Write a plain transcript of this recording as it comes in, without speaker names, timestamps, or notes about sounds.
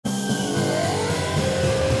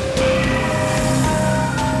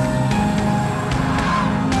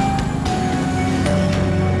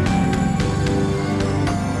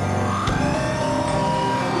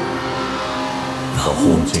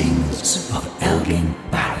Elgin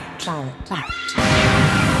Barrett.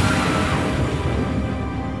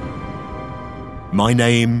 My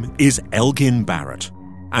name is Elgin Barrett,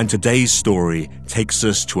 and today's story takes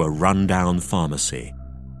us to a rundown pharmacy,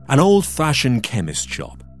 an old-fashioned chemist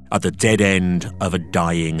shop at the dead end of a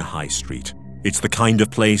dying high street. It's the kind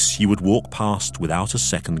of place you would walk past without a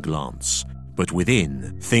second glance, but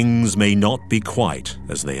within, things may not be quite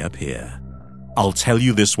as they appear. I'll tell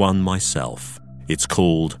you this one myself. It's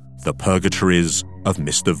called The Purgatories of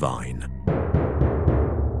Mr Vine.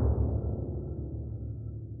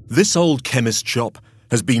 This old chemist shop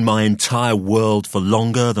has been my entire world for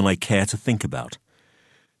longer than I care to think about.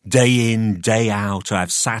 Day in, day out,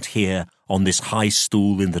 I've sat here on this high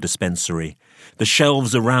stool in the dispensary, the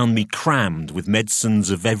shelves around me crammed with medicines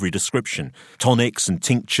of every description, tonics and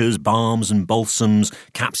tinctures, balms and balsams,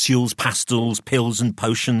 capsules, pastilles, pills and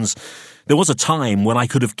potions. There was a time when I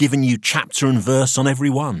could have given you chapter and verse on every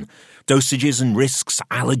one, dosages and risks,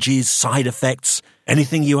 allergies, side effects,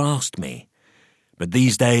 anything you asked me. But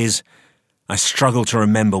these days, I struggle to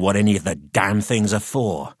remember what any of the damn things are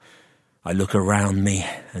for. I look around me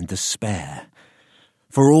and despair,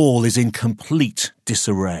 for all is in complete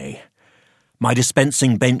disarray. My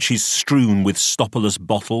dispensing bench is strewn with stopperless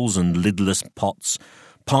bottles and lidless pots,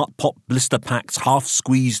 part-pop blister packs,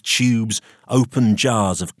 half-squeezed tubes, open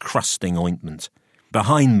jars of crusting ointment.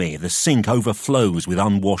 Behind me, the sink overflows with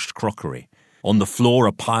unwashed crockery. On the floor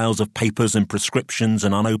are piles of papers and prescriptions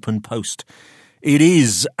and unopened post. It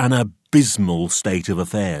is an abysmal state of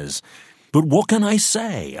affairs. But what can I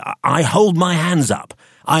say? I hold my hands up.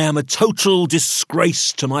 I am a total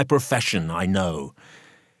disgrace to my profession, I know.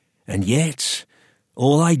 And yet,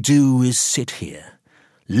 all I do is sit here,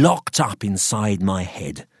 locked up inside my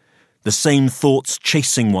head, the same thoughts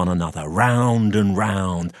chasing one another, round and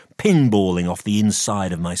round, pinballing off the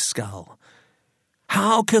inside of my skull.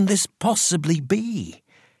 How can this possibly be?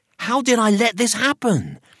 How did I let this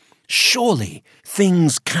happen? Surely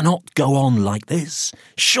things cannot go on like this.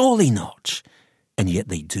 Surely not. And yet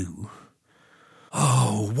they do.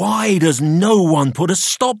 Oh, why does no one put a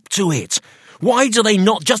stop to it? Why do they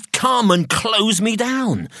not just come and close me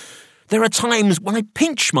down? There are times when I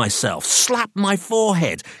pinch myself, slap my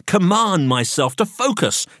forehead, command myself to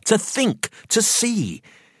focus, to think, to see.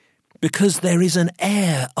 Because there is an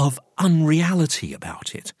air of unreality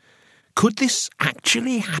about it. Could this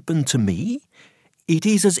actually happen to me? It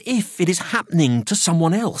is as if it is happening to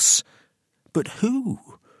someone else. But who?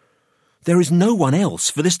 There is no one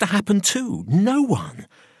else for this to happen to. No one.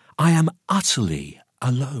 I am utterly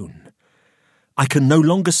alone. I can no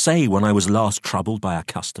longer say when I was last troubled by a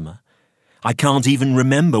customer. I can't even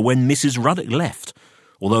remember when Mrs. Ruddock left,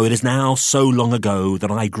 although it is now so long ago that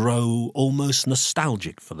I grow almost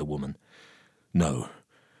nostalgic for the woman. No,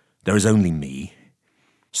 there is only me.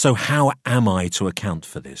 So how am I to account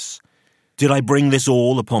for this? Did I bring this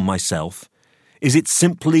all upon myself? Is it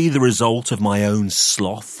simply the result of my own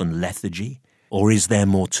sloth and lethargy? Or is there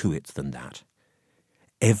more to it than that?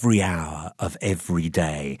 Every hour of every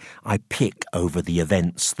day, I pick over the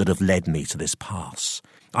events that have led me to this pass.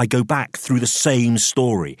 I go back through the same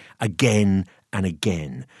story again and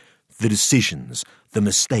again. The decisions, the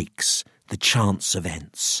mistakes, the chance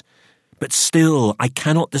events. But still, I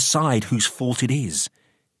cannot decide whose fault it is.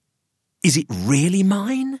 Is it really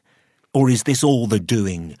mine? Or is this all the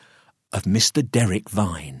doing of Mr. Derek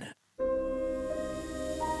Vine?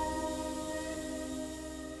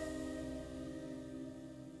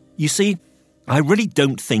 You see, I really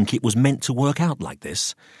don't think it was meant to work out like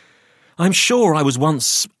this. I'm sure I was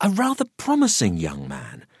once a rather promising young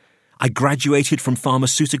man. I graduated from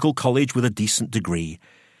pharmaceutical college with a decent degree,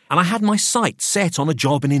 and I had my sights set on a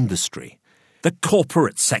job in industry. The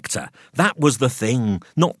corporate sector, that was the thing,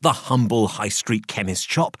 not the humble high street chemist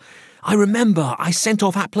shop. I remember I sent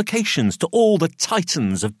off applications to all the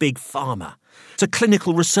titans of big pharma, to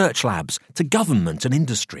clinical research labs, to government and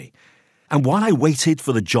industry. And while I waited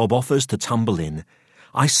for the job offers to tumble in,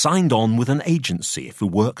 I signed on with an agency who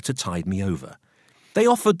worked to tide me over. They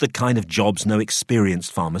offered the kind of jobs no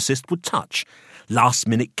experienced pharmacist would touch,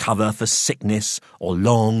 last-minute cover for sickness or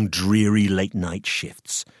long, dreary late-night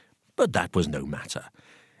shifts. But that was no matter.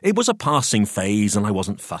 It was a passing phase and I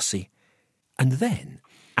wasn't fussy. And then,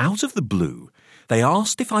 out of the blue, they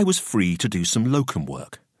asked if I was free to do some locum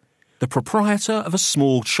work. The proprietor of a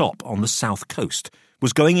small shop on the south coast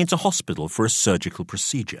was going into hospital for a surgical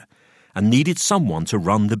procedure and needed someone to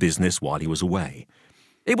run the business while he was away.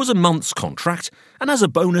 It was a month's contract, and as a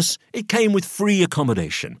bonus, it came with free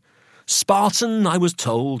accommodation. Spartan, I was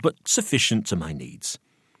told, but sufficient to my needs.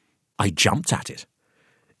 I jumped at it.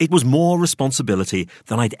 It was more responsibility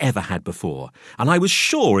than I'd ever had before, and I was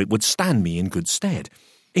sure it would stand me in good stead.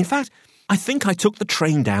 In fact, I think I took the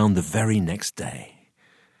train down the very next day.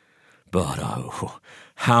 But oh,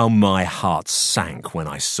 how my heart sank when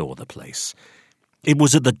I saw the place. It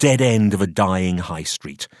was at the dead end of a dying high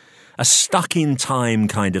street, a stuck-in-time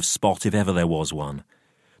kind of spot if ever there was one.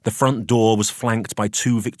 The front door was flanked by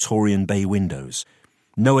 2 Victorian bay windows.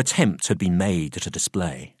 No attempt had been made at a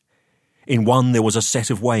display. In one there was a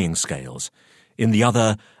set of weighing scales. In the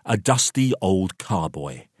other, a dusty old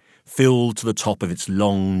carboy, filled to the top of its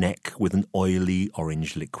long neck with an oily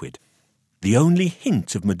orange liquid. The only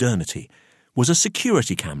hint of modernity was a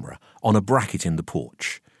security camera on a bracket in the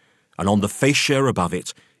porch, and on the fascia above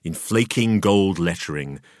it, in flaking gold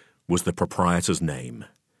lettering, was the proprietor's name.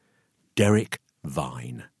 Derek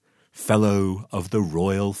Vine, Fellow of the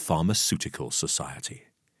Royal Pharmaceutical Society.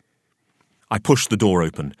 I pushed the door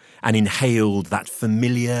open and inhaled that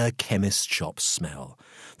familiar chemist shop smell,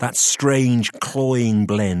 that strange cloying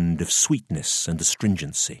blend of sweetness and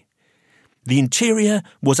astringency. The interior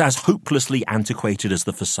was as hopelessly antiquated as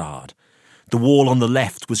the facade. The wall on the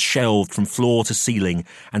left was shelved from floor to ceiling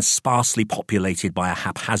and sparsely populated by a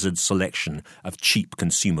haphazard selection of cheap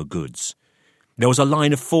consumer goods. There was a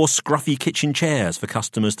line of 4 scruffy kitchen chairs for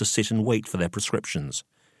customers to sit and wait for their prescriptions.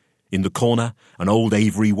 In the corner, an old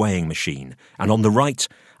Avery weighing machine, and on the right,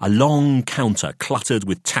 a long counter cluttered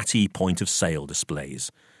with tatty point-of-sale displays.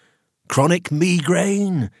 Chronic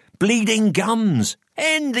migraine, bleeding gums,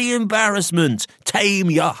 end the embarrassment, tame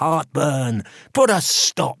your heartburn, put a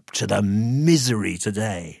stop to the misery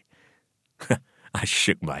today. I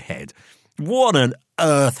shook my head. What on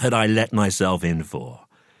earth had I let myself in for?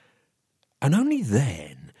 And only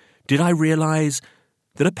then did I realise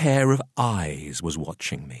that a pair of eyes was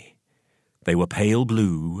watching me. They were pale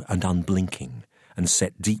blue and unblinking, and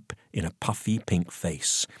set deep in a puffy pink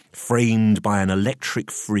face, framed by an electric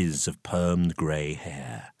frizz of permed grey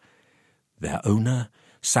hair. Their owner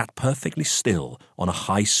sat perfectly still on a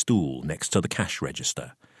high stool next to the cash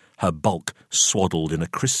register, her bulk swaddled in a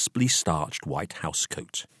crisply starched white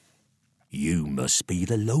housecoat. "You must be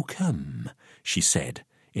the locum," she said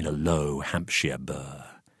in a low Hampshire burr.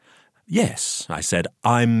 "Yes," I said,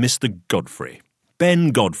 "I'm Mr. Godfrey, Ben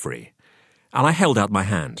Godfrey," and I held out my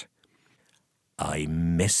hand.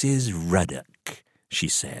 "I'm Mrs. Ruddock," she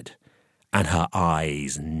said, and her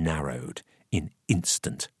eyes narrowed in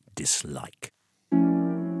instant dislike.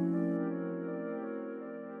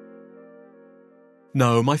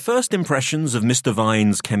 No, my first impressions of Mr.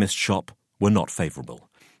 Vine's chemist shop were not favourable.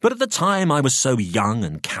 But at the time I was so young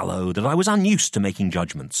and callow that I was unused to making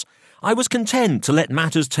judgments. I was content to let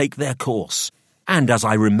matters take their course. And as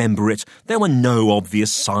I remember it, there were no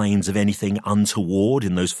obvious signs of anything untoward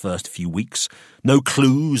in those first few weeks, no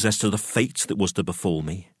clues as to the fate that was to befall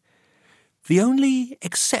me. The only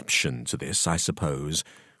exception to this, I suppose,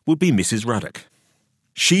 would be Mrs. Ruddock.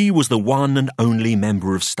 She was the one and only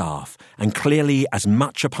member of staff, and clearly as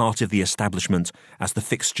much a part of the establishment as the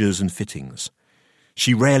fixtures and fittings.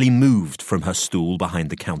 She rarely moved from her stool behind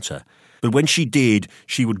the counter, but when she did,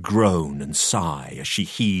 she would groan and sigh as she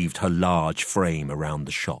heaved her large frame around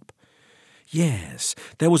the shop. Yes,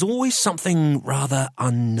 there was always something rather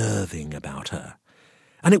unnerving about her.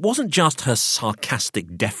 And it wasn't just her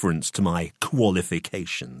sarcastic deference to my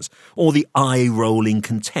qualifications, or the eye-rolling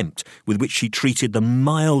contempt with which she treated the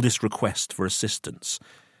mildest request for assistance.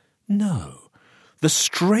 No, the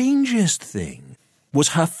strangest thing was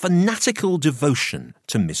her fanatical devotion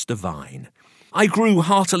to Mr. Vine. I grew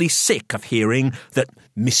heartily sick of hearing that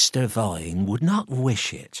Mr. Vine would not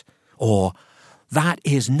wish it, or that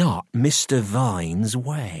is not Mr. Vine's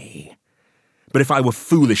way. But if I were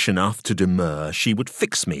foolish enough to demur, she would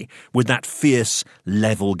fix me with that fierce,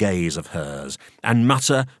 level gaze of hers, and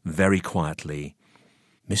mutter very quietly,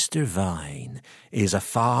 "Mr. Vine is a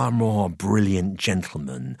far more brilliant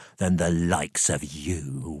gentleman than the likes of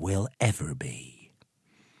you will ever be."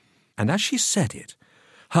 And as she said it,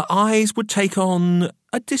 her eyes would take on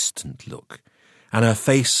a distant look, and her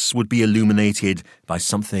face would be illuminated by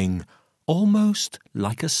something almost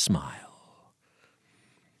like a smile.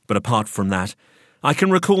 But apart from that, I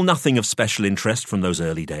can recall nothing of special interest from those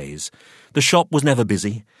early days. The shop was never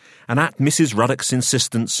busy, and at Mrs. Ruddock's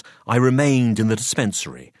insistence, I remained in the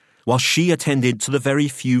dispensary, while she attended to the very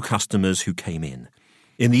few customers who came in.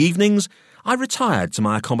 In the evenings, I retired to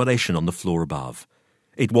my accommodation on the floor above.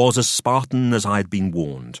 It was as Spartan as I had been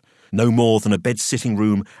warned. No more than a bed-sitting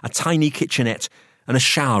room, a tiny kitchenette, and a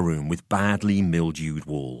shower room with badly mildewed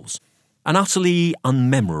walls. An utterly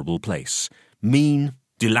unmemorable place, mean,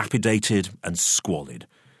 dilapidated and squalid.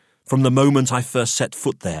 From the moment I first set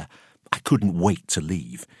foot there, I couldn't wait to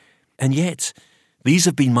leave. And yet, these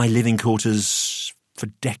have been my living quarters for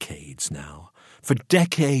decades now. For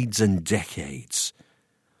decades and decades.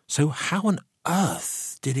 So how on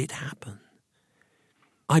earth did it happen?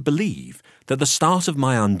 I believe that the start of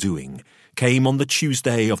my undoing came on the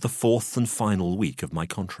Tuesday of the fourth and final week of my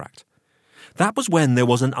contract. That was when there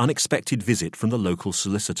was an unexpected visit from the local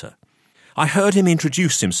solicitor. I heard him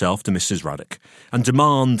introduce himself to Mrs. Ruddock and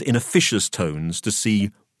demand in officious tones to see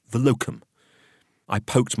the locum. I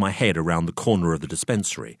poked my head around the corner of the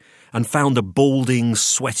dispensary and found a balding,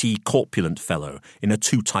 sweaty, corpulent fellow in a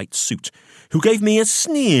too-tight suit who gave me a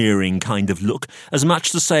sneering kind of look, as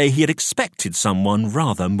much to say he had expected someone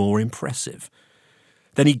rather more impressive.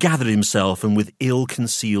 Then he gathered himself and with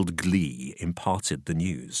ill-concealed glee imparted the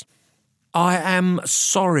news. "I am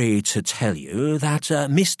sorry to tell you that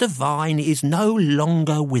Mr. Vine is no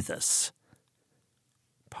longer with us."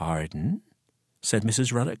 "Pardon?" said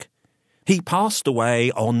Mrs. Ruddock. "He passed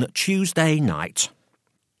away on Tuesday night."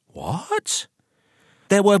 "What?"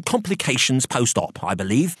 "There were complications post-op, I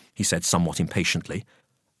believe," he said somewhat impatiently.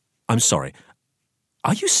 "I'm sorry.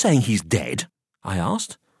 Are you saying he's dead?" I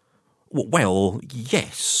asked. "Well,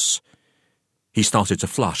 yes." He started to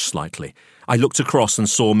flush slightly. I looked across and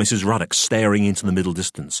saw Mrs. Ruddock staring into the middle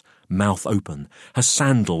distance, mouth open, her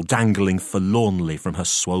sandal dangling forlornly from her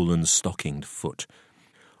swollen, stockinged foot.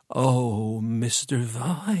 "Oh, Mr.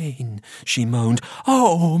 Vine," she moaned.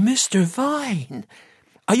 "Oh, Mr. Vine."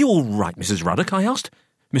 "Are you all right, Mrs. Ruddock?" I asked.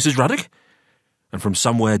 "Mrs. Ruddock?" And from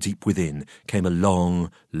somewhere deep within came a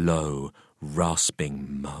long, low,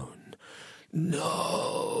 rasping moan.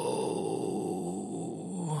 "No."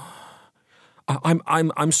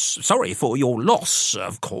 I'm sorry for your loss,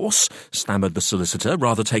 of course," stammered the solicitor,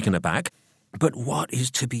 rather taken aback. "But what is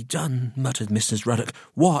to be done?" muttered Mrs. Ruddock.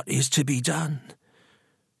 "What is to be done?"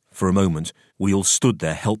 For a moment, we all stood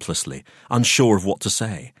there helplessly, unsure of what to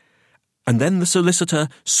say. And then the solicitor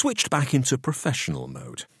switched back into professional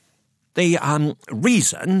mode. "The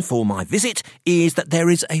reason for my visit is that there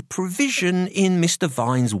is a provision in Mr.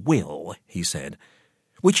 Vine's will," he said,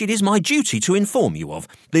 "which it is my duty to inform you of.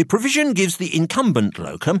 The provision gives the incumbent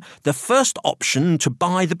locum the first option to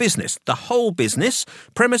buy the business, the whole business,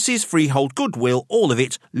 premises, freehold, goodwill, all of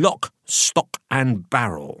it, lock, stock and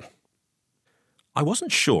barrel." I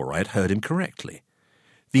wasn't sure I had heard him correctly.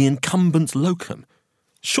 The incumbent locum.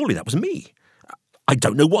 Surely that was me. "I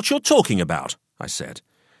don't know what you're talking about," I said.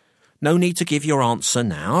 "No need to give your answer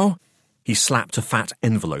now." He slapped a fat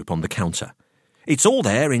envelope on the counter. "It's all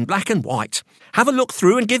there in black and white. Have a look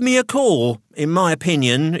through and give me a call. In my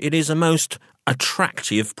opinion, it is a most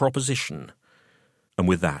attractive proposition." And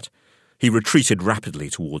with that, he retreated rapidly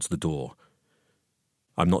towards the door.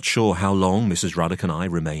 I'm not sure how long Mrs. Ruddock and I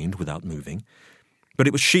remained without moving, but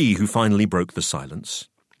it was she who finally broke the silence.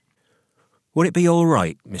 "Would it be all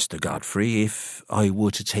right, Mr. Godfrey, if I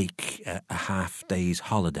were to take a half-day's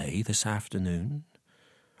holiday this afternoon?"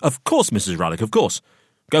 "Of course, Mrs. Ruddock, of course.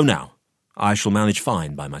 Go now. I shall manage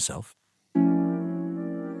fine by myself."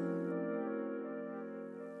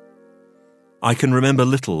 I can remember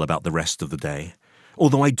little about the rest of the day,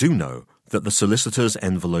 although I do know that the solicitor's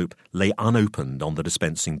envelope lay unopened on the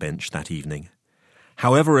dispensing bench that evening.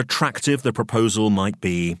 However attractive the proposal might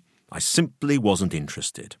be, I simply wasn't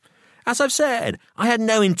interested. As I've said, I had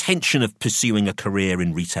no intention of pursuing a career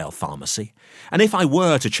in retail pharmacy, and if I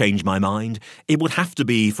were to change my mind, it would have to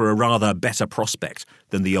be for a rather better prospect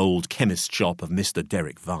than the old chemist shop of Mr.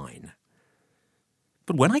 Derek Vine.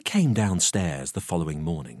 But when I came downstairs the following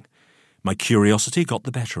morning, my curiosity got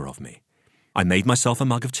the better of me. I made myself a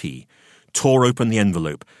mug of tea, tore open the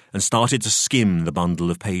envelope, and started to skim the bundle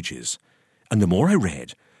of pages. And the more I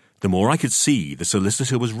read, the more I could see the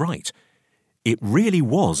solicitor was right. It really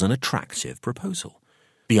was an attractive proposal.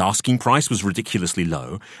 The asking price was ridiculously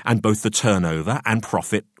low, and both the turnover and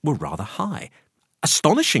profit were rather high.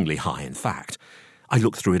 Astonishingly high, in fact. I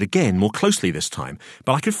looked through it again more closely this time,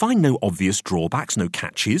 but I could find no obvious drawbacks, no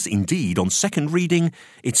catches. Indeed, on second reading,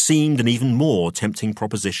 it seemed an even more tempting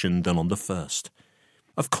proposition than on the first.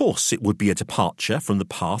 Of course, it would be a departure from the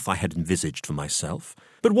path I had envisaged for myself.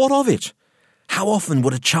 But what of it? How often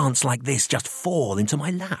would a chance like this just fall into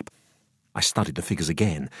my lap? I studied the figures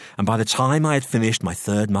again, and by the time I had finished my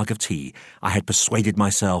third mug of tea, I had persuaded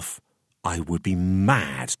myself I would be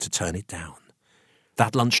mad to turn it down.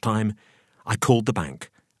 That lunchtime, I called the bank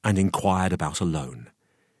and inquired about a loan.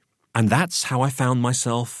 And that's how I found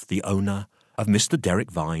myself the owner of Mr. Derek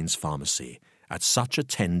Vine's pharmacy at such a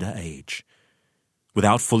tender age,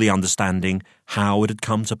 without fully understanding how it had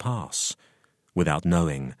come to pass, without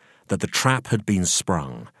knowing that the trap had been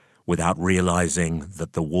sprung, without realizing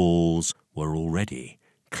that the walls were already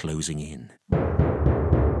closing in.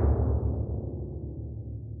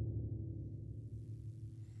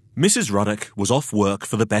 Mrs. Ruddock was off work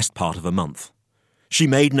for the best part of a month. She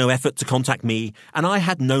made no effort to contact me, and I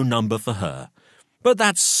had no number for her. But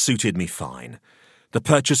that suited me fine. The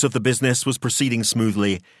purchase of the business was proceeding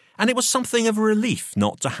smoothly, and it was something of a relief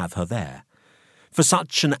not to have her there. For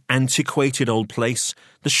such an antiquated old place,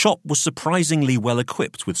 the shop was surprisingly well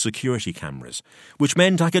equipped with security cameras, which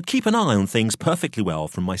meant I could keep an eye on things perfectly well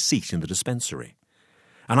from my seat in the dispensary.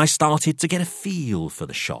 And I started to get a feel for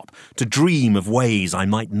the shop, to dream of ways I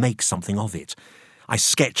might make something of it. I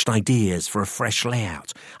sketched ideas for a fresh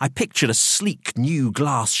layout. I pictured a sleek new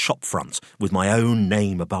glass shop front with my own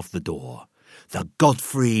name above the door. The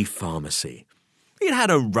Godfrey Pharmacy. It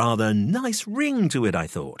had a rather nice ring to it, I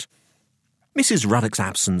thought. Mrs. Ruddock's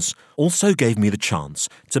absence also gave me the chance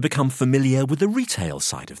to become familiar with the retail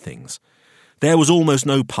side of things. There was almost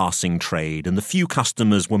no passing trade, and the few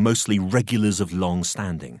customers were mostly regulars of long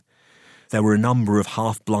standing. There were a number of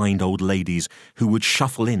half-blind old ladies who would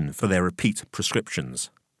shuffle in for their repeat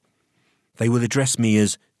prescriptions. They would address me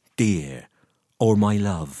as dear, or my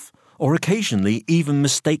love, or occasionally even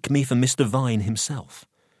mistake me for Mr. Vine himself.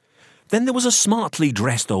 Then there was a smartly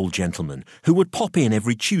dressed old gentleman who would pop in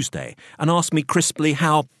every Tuesday and ask me crisply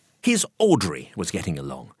how his Audrey was getting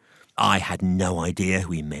along. I had no idea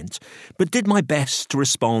who he meant, but did my best to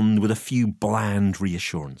respond with a few bland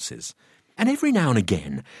reassurances. And every now and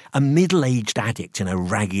again, a middle-aged addict in a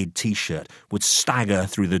ragged T-shirt would stagger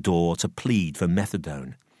through the door to plead for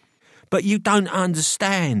methadone. "But you don't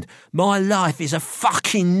understand. My life is a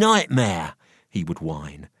fucking nightmare," he would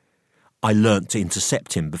whine. I learnt to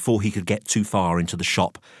intercept him before he could get too far into the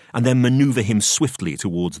shop, and then manoeuvre him swiftly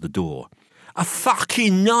towards the door. "A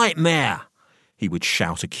fucking nightmare!" he would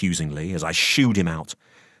shout accusingly as I shooed him out,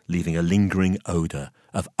 leaving a lingering odour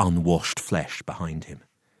of unwashed flesh behind him.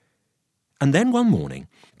 And then one morning,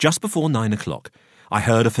 just before 9 o'clock, I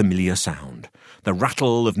heard a familiar sound, the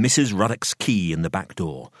rattle of Mrs. Ruddock's key in the back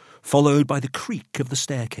door, followed by the creak of the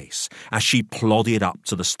staircase as she plodded up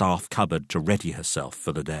to the staff cupboard to ready herself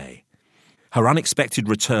for the day. Her unexpected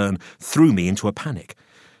return threw me into a panic,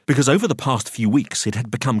 because over the past few weeks it had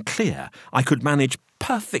become clear I could manage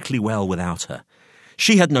perfectly well without her.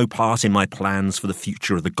 She had no part in my plans for the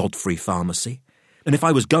future of the Godfrey Pharmacy, and if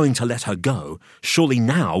I was going to let her go, surely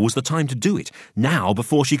now was the time to do it, now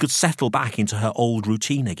before she could settle back into her old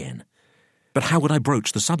routine again. But how would I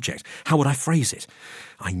broach the subject? How would I phrase it?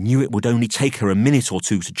 I knew it would only take her a minute or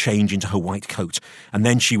two to change into her white coat, and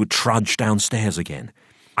then she would trudge downstairs again.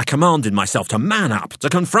 I commanded myself to man up, to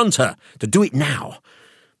confront her, to do it now.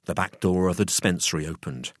 The back door of the dispensary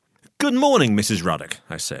opened. "Good morning, Mrs. Ruddock,"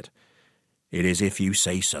 I said. "It is if you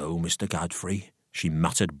say so, Mr. Godfrey," she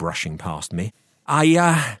muttered, brushing past me.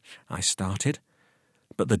 I started.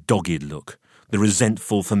 But the dogged look, the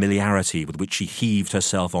resentful familiarity with which she heaved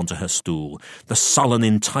herself onto her stool, the sullen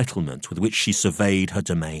entitlement with which she surveyed her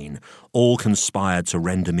domain, all conspired to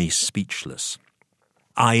render me speechless.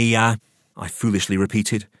 I foolishly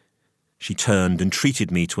repeated. She turned and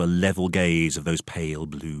treated me to a level gaze of those pale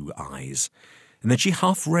blue eyes, and then she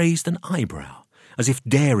half raised an eyebrow, as if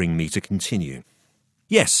daring me to continue.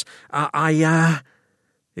 "Yes,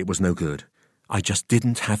 It was no good. I just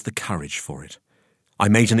didn't have the courage for it. I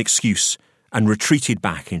made an excuse and retreated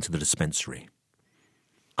back into the dispensary.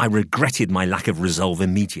 I regretted my lack of resolve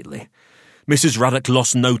immediately. Mrs. Ruddock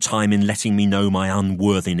lost no time in letting me know my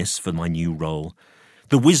unworthiness for my new role.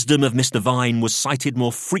 The wisdom of Mr. Vine was cited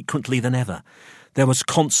more frequently than ever. There was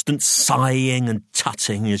constant sighing and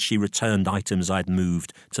tutting as she returned items I'd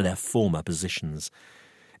moved to their former positions.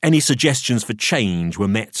 Any suggestions for change were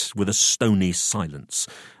met with a stony silence,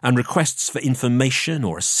 and requests for information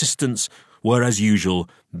or assistance were, as usual,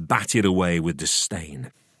 batted away with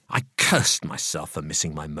disdain. I cursed myself for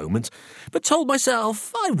missing my moment, but told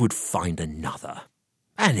myself I would find another.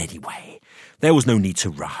 And anyway, there was no need to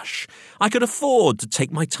rush. I could afford to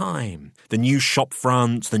take my time. The new shop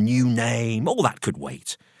front, the new name, all that could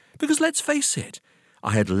wait. Because let's face it,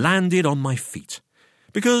 I had landed on my feet.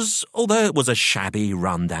 Because, although it was a shabby,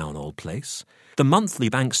 run-down old place, the monthly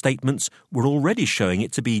bank statements were already showing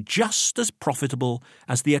it to be just as profitable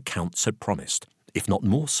as the accounts had promised, if not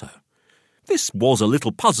more so. This was a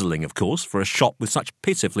little puzzling, of course, for a shop with such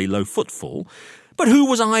pitifully low footfall, but who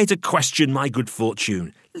was I to question my good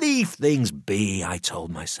fortune? Leave things be, I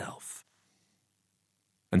told myself.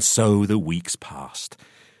 And so the weeks passed.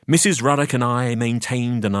 Mrs. Ruddock and I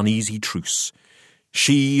maintained an uneasy truce.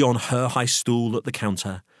 She on her high stool at the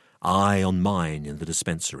counter, I on mine in the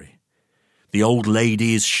dispensary. The old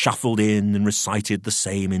ladies shuffled in and recited the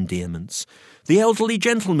same endearments. The elderly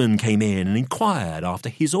gentleman came in and inquired after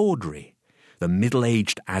his Audrey. The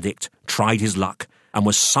middle-aged addict tried his luck and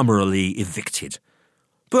was summarily evicted.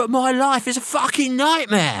 "But my life is a fucking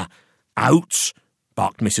nightmare!" "Out!"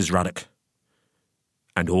 barked Mrs. Ruddock.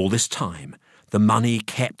 And all this time, the money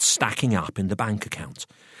kept stacking up in the bank account.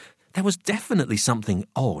 There was definitely something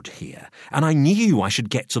odd here, and I knew I should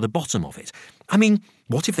get to the bottom of it. I mean,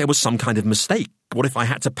 what if there was some kind of mistake? What if I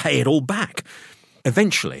had to pay it all back?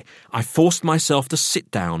 Eventually, I forced myself to sit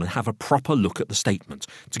down and have a proper look at the statement,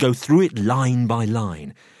 to go through it line by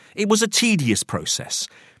line. It was a tedious process.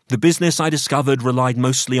 The business, I discovered, relied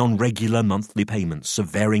mostly on regular monthly payments of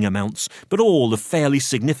varying amounts, but all of fairly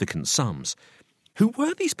significant sums. Who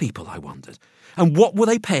were these people, I wondered? And what were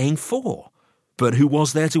they paying for? But who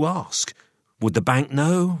was there to ask? Would the bank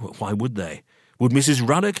know? Why would they? Would Mrs.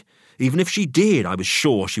 Ruddock? Even if she did, I was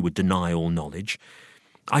sure she would deny all knowledge.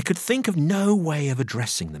 I could think of no way of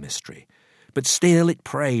addressing the mystery, but still it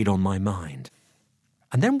preyed on my mind.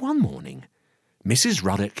 And then one morning, Mrs.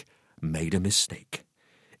 Ruddock made a mistake.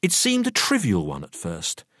 It seemed a trivial one at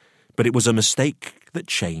first, but it was a mistake that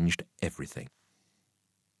changed everything.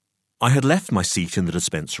 I had left my seat in the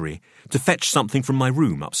dispensary to fetch something from my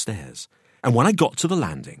room upstairs, and when I got to the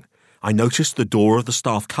landing, I noticed the door of the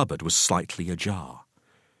staff cupboard was slightly ajar.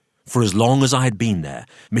 For as long as I had been there,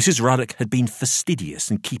 Mrs. Ruddock had been fastidious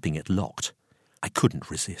in keeping it locked. I couldn't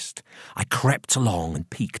resist. I crept along and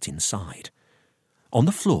peeked inside. On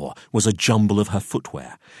the floor was a jumble of her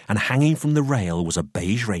footwear, and hanging from the rail was a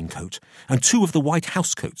beige raincoat and 2 of the white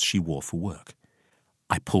housecoats she wore for work.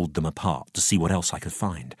 I pulled them apart to see what else I could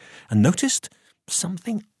find, and noticed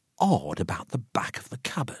something odd about the back of the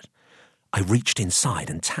cupboard. I reached inside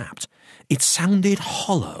and tapped. It sounded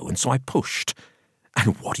hollow, and so I pushed.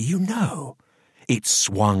 And what do you know? It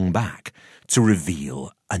swung back to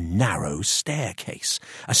reveal a narrow staircase,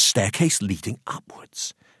 a staircase leading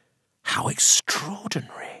upwards. How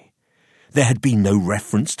extraordinary! There had been no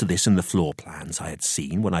reference to this in the floor plans I had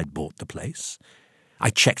seen when I'd bought the place. I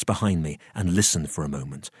checked behind me and listened for a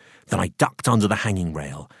moment. Then I ducked under the hanging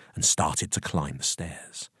rail and started to climb the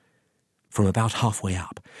stairs. From about halfway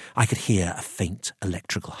up, I could hear a faint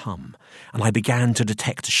electrical hum, and I began to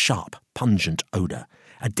detect a sharp, pungent odour,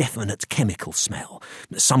 a definite chemical smell,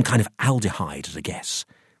 some kind of aldehyde at a guess.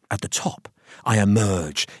 At the top, I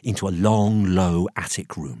emerged into a long, low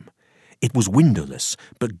attic room. It was windowless,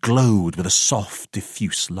 but glowed with a soft,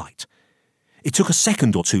 diffuse light. It took a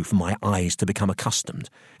second or two for my eyes to become accustomed,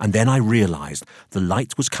 and then I realised the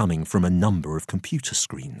light was coming from a number of computer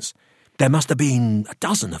screens. There must have been a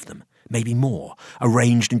dozen of them, maybe more,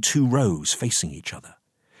 arranged in 2 rows facing each other.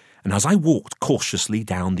 And as I walked cautiously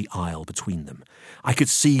down the aisle between them, I could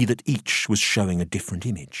see that each was showing a different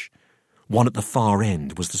image. One at the far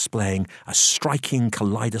end was displaying a striking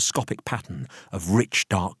kaleidoscopic pattern of rich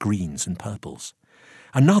dark greens and purples.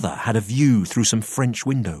 Another had a view through some French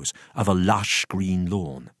windows of a lush green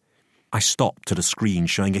lawn. I stopped at a screen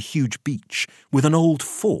showing a huge beach with an old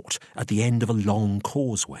fort at the end of a long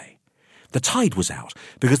causeway. The tide was out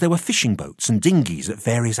because there were fishing boats and dinghies at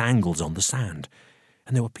various angles on the sand.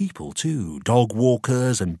 And there were people too, dog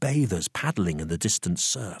walkers and bathers paddling in the distant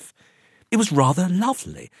surf. It was rather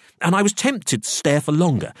lovely, and I was tempted to stare for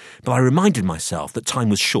longer, but I reminded myself that time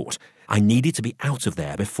was short. I needed to be out of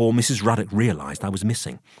there before Mrs. Ruddock realised I was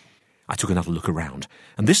missing. I took another look around,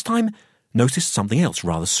 and this time noticed something else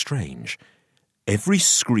rather strange. Every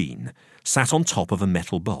screen sat on top of a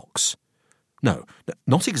metal box. No,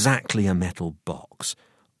 not exactly a metal box.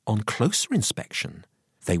 On closer inspection,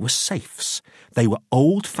 they were safes. They were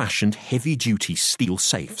old-fashioned, heavy-duty steel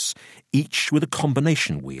safes, each with a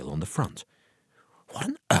combination wheel on the front. What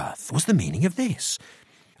on earth was the meaning of this?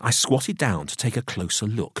 I squatted down to take a closer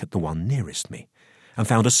look at the one nearest me, and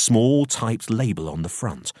found a small typed label on the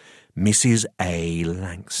front, Mrs. A.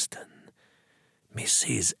 Langston.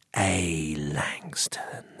 Mrs. A.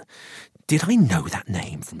 Langston. Did I know that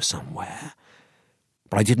name from somewhere?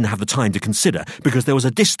 But I didn't have the time to consider, because there was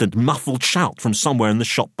a distant, muffled shout from somewhere in the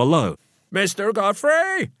shop below. "Mr.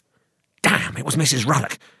 Godfrey!" Damn, it was Mrs.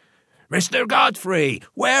 Ruddock. "Mr. Godfrey,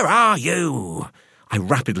 where are you?" I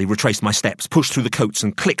rapidly retraced my steps, pushed through the coats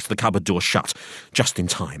and clicked the cupboard door shut. Just in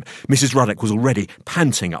time, Mrs. Ruddock was already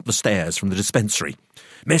panting up the stairs from the dispensary.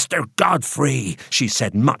 "Mr. Godfrey," she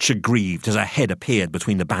said, much aggrieved as her head appeared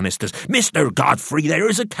between the banisters. "Mr. Godfrey, there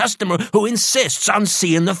is a customer who insists on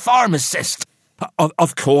seeing the pharmacist."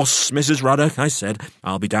 Of course, Mrs. Ruddock," I said.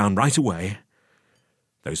 "I'll be down right away."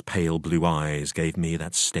 Those pale blue eyes gave me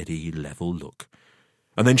that steady, level look.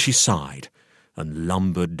 And then she sighed and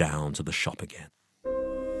lumbered down to the shop again.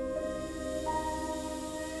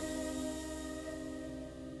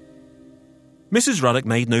 Mrs. Ruddock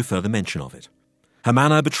made no further mention of it. Her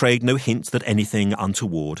manner betrayed no hint that anything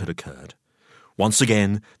untoward had occurred. Once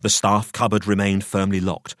again, the staff cupboard remained firmly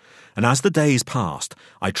locked, and as the days passed,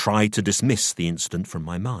 I tried to dismiss the incident from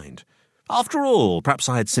my mind. After all, perhaps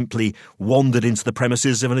I had simply wandered into the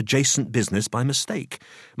premises of an adjacent business by mistake.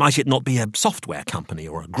 Might it not be a software company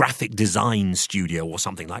or a graphic design studio or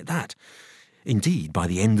something like that? Indeed, by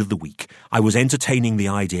the end of the week, I was entertaining the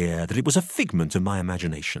idea that it was a figment of my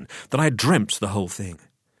imagination, that I had dreamt the whole thing.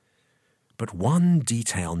 But one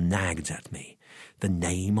detail nagged at me. The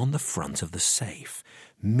name on the front of the safe,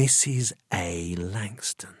 Mrs. A.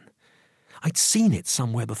 Langston. I'd seen it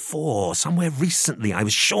somewhere before, somewhere recently, I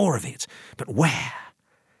was sure of it. But where?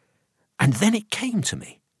 And then it came to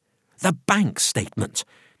me. The bank statement.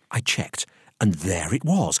 I checked, and there it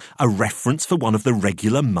was, a reference for one of the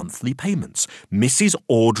regular monthly payments, Mrs.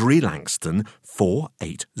 Audrey Langston,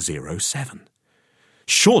 4807.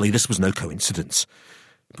 Surely this was no coincidence.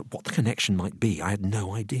 But what the connection might be, I had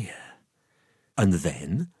no idea. And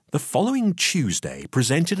then, the following Tuesday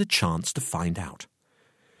presented a chance to find out.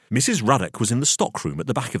 Mrs. Ruddock was in the stockroom at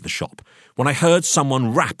the back of the shop when I heard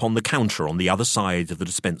someone rap on the counter on the other side of the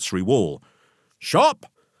dispensary wall. "Shop!"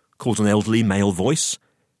 called an elderly male voice.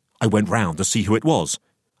 I went round to see who it was.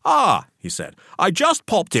 "Ah," he said, "I just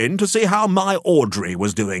popped in to see how my Audrey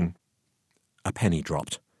was doing." A penny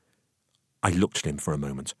dropped. I looked at him for a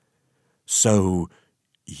moment. "So,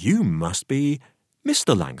 you must be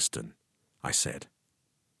Mr. Langston," I said.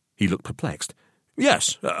 He looked perplexed.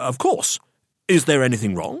 "Yes, of course. Is there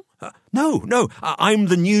anything wrong?" No, I'm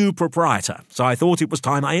the new proprietor, so I thought it was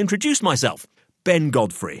time I introduced myself. Ben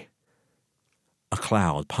Godfrey." A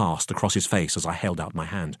cloud passed across his face as I held out my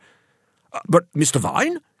hand. "But Mr.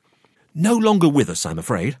 Vine?" "No longer with us, I'm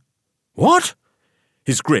afraid." "What?"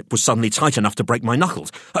 His grip was suddenly tight enough to break my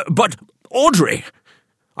knuckles. "But Audrey!"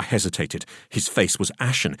 I hesitated. His face was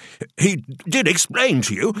ashen. "He did explain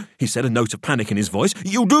to you," he said, a note of panic in his voice.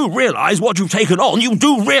 "You do realise what you've taken on? You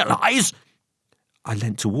do realise?" I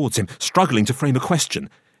leant towards him, struggling to frame a question,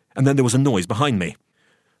 and then there was a noise behind me.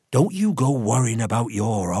 "Don't you go worrying about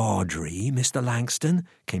your Audrey, Mr. Langston,"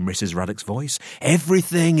 came Mrs. Ruddock's voice.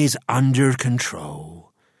 "Everything is under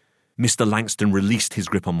control." Mr. Langston released his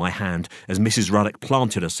grip on my hand as Mrs. Ruddock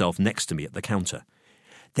planted herself next to me at the counter.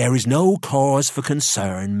 "There is no cause for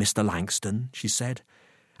concern, Mr. Langston," she said,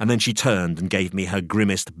 and then she turned and gave me her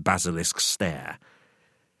grimmest basilisk stare.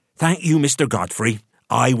 "Thank you, Mr. Godfrey.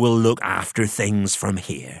 I will look after things from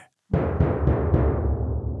here."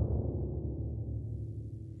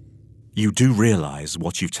 "You do realise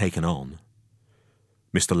what you've taken on?"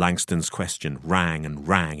 Mr. Langston's question rang and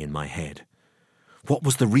rang in my head. What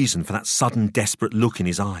was the reason for that sudden desperate look in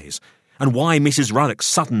his eyes? And why Mrs. Ruddock's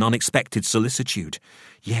sudden unexpected solicitude?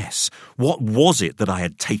 Yes, what was it that I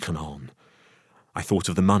had taken on? I thought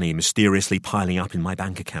of the money mysteriously piling up in my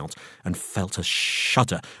bank account and felt a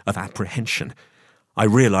shudder of apprehension. I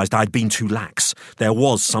realised I'd been too lax. There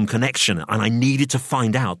was some connection, and I needed to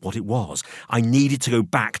find out what it was. I needed to go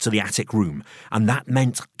back to the attic room, and that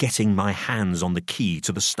meant getting my hands on the key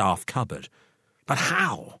to the staff cupboard. But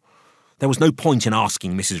how? There was no point in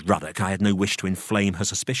asking Mrs. Ruddock. I had no wish to inflame her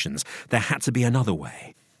suspicions. There had to be another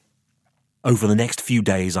way. Over the next few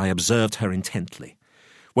days, I observed her intently.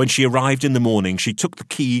 When she arrived in the morning, she took the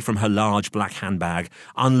key from her large black handbag,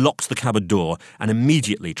 unlocked the cupboard door, and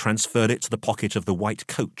immediately transferred it to the pocket of the white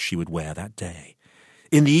coat she would wear that day.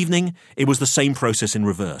 In the evening, it was the same process in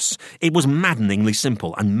reverse. It was maddeningly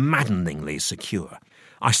simple and maddeningly secure.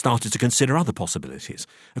 I started to consider other possibilities.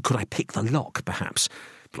 Could I pick the lock, perhaps?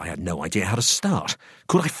 But I had no idea how to start.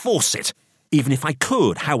 Could I force it? Even if I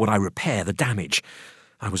could, how would I repair the damage?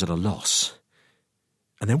 I was at a loss.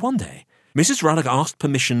 And then one day, Mrs. Ruddock asked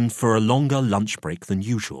permission for a longer lunch break than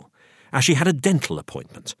usual, as she had a dental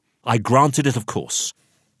appointment. I granted it, of course.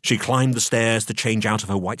 She climbed the stairs to change out of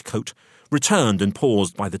her white coat, returned and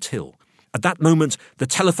paused by the till. At that moment, the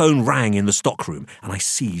telephone rang in the stockroom, and I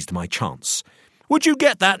seized my chance. "Would you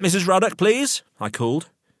get that, Mrs. Ruddock, please?" I called.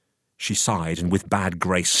 She sighed and with bad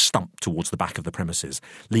grace stumped towards the back of the premises,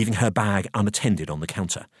 leaving her bag unattended on the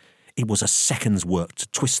counter. It was a second's work to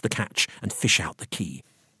twist the catch and fish out the key.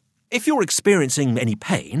 "If you're experiencing any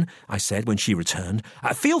pain," I said when she returned,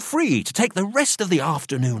 "feel free to take the rest of the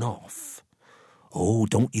afternoon off." "Oh,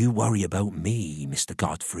 don't you worry about me, Mr.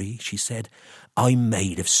 Godfrey," she said. "I'm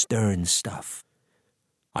made of stern stuff."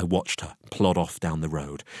 I watched her plod off down the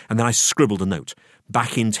road, and then I scribbled a note,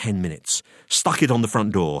 "Back in 10 minutes," stuck it on the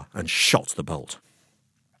front door, and shot the bolt.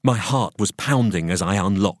 My heart was pounding as I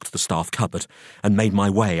unlocked the staff cupboard and made my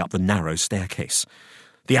way up the narrow staircase.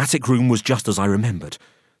 The attic room was just as I remembered.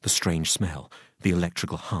 The strange smell, the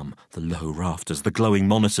electrical hum, the low rafters, the glowing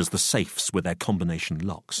monitors, the safes with their combination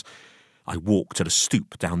locks. I walked at a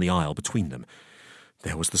stoop down the aisle between them.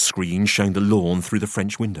 There was the screen showing the lawn through the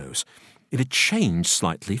French windows. It had changed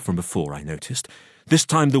slightly from before, I noticed. This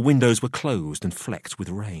time the windows were closed and flecked with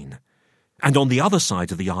rain. And on the other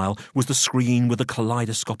side of the aisle was the screen with the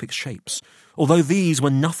kaleidoscopic shapes. Although these were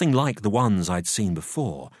nothing like the ones I'd seen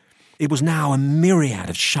before, it was now a myriad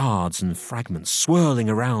of shards and fragments swirling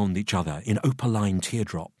around each other in opaline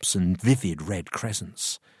teardrops and vivid red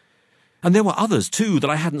crescents. And there were others, too, that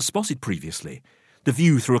I hadn't spotted previously. The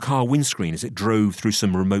view through a car windscreen as it drove through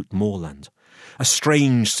some remote moorland. A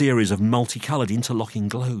strange series of multicoloured interlocking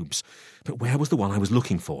globes. But where was the one I was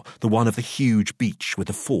looking for, the one of the huge beach with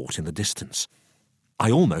the fort in the distance?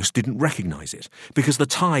 I almost didn't recognise it, because the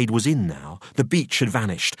tide was in now, the beach had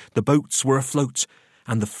vanished, the boats were afloat,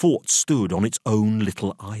 and the fort stood on its own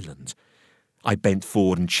little island. I bent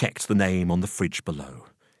forward and checked the name on the fridge below.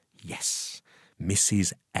 Yes,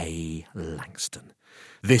 Mrs. A. Langston.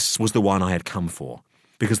 This was the one I had come for,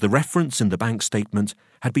 because the reference in the bank statement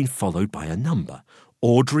had been followed by a number,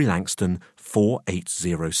 Audrey Langston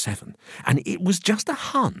 4807. And it was just a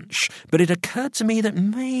hunch, but it occurred to me that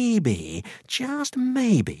maybe, just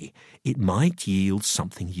maybe, it might yield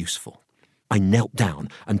something useful. I knelt down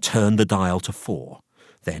and turned the dial to 4,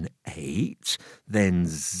 then 8, then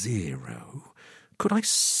 0. Could I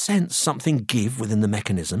sense something give within the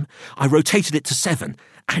mechanism? I rotated it to 7,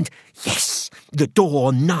 and yes, the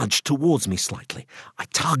door nudged towards me slightly. I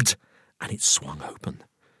tugged, and it swung open.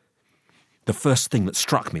 The first thing that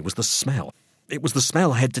struck me was the smell. It was the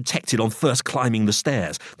smell I had detected on first climbing the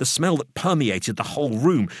stairs, the smell that permeated the whole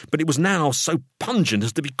room, but it was now so pungent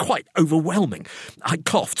as to be quite overwhelming. I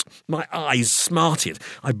coughed, my eyes smarted,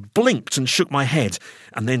 I blinked and shook my head,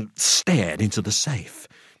 and then stared into the safe.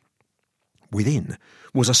 Within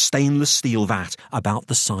was a stainless steel vat about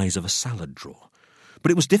the size of a salad drawer,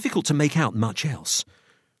 but it was difficult to make out much else.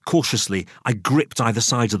 Cautiously, I gripped either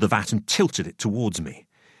side of the vat and tilted it towards me.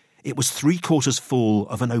 It was 3/4 full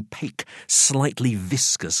of an opaque, slightly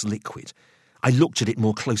viscous liquid. I looked at it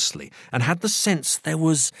more closely and had the sense there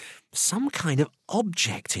was some kind of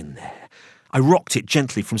object in there. I rocked it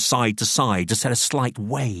gently from side to side to set a slight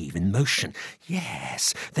wave in motion.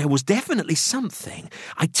 Yes, there was definitely something.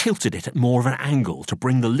 I tilted it at more of an angle to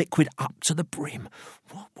bring the liquid up to the brim.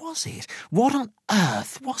 What was it? What on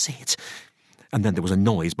earth was it? And then there was a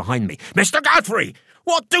noise behind me. "Mr. Godfrey!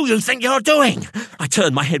 What do you think you're doing?" I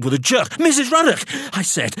turned my head with a jerk. "Mrs. Ruddock," I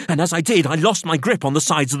said, and as I did, I lost my grip on the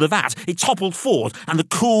sides of the vat. It toppled forward, and the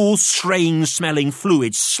cool, strange-smelling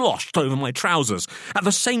fluid sloshed over my trousers. At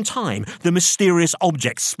the same time, the mysterious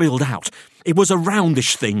object spilled out. It was a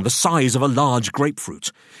roundish thing the size of a large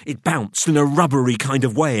grapefruit. It bounced in a rubbery kind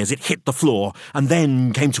of way as it hit the floor, and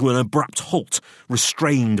then came to an abrupt halt,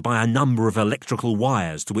 restrained by a number of electrical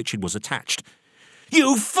wires to which it was attached.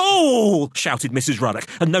 "You fool!" shouted Mrs. Ruddock,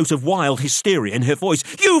 a note of wild hysteria in her voice.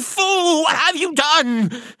 "You fool! What have you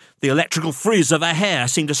done?" The electrical frizz of her hair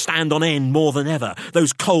seemed to stand on end more than ever.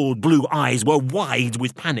 Those cold blue eyes were wide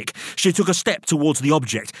with panic. She took a step towards the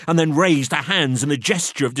object and then raised her hands in a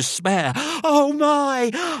gesture of despair. Oh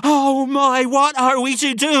my! What are we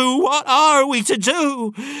to do? What are we to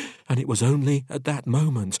do?" And it was only at that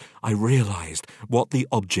moment I realised what the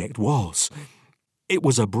object was. It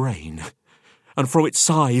was a brain. And from its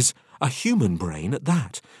size, a human brain at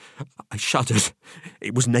that. I shuddered.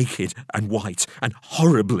 It was naked and white and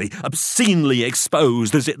horribly, obscenely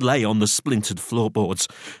exposed as it lay on the splintered floorboards.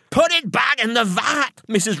 "Put it back in the vat!"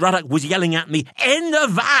 Mrs. Ruddock was yelling at me. "In the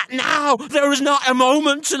vat now! There is not a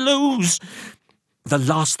moment to lose!" The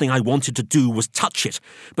last thing I wanted to do was touch it,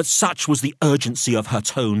 but such was the urgency of her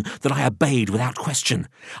tone that I obeyed without question.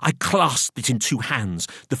 I clasped it in 2 hands.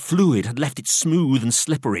 The fluid had left it smooth and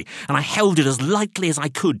slippery, and I held it as lightly as I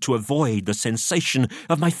could to avoid the sensation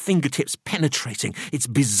of my fingertips penetrating its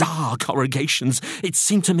bizarre corrugations. It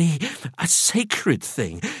seemed to me a sacred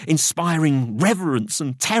thing, inspiring reverence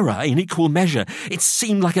and terror in equal measure. It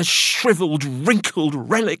seemed like a shriveled, wrinkled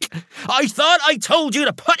relic. "I thought I told you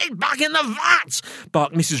to put it back in the vat!"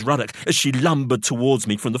 barked Mrs. Ruddock as she lumbered towards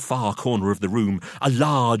me from the far corner of the room, a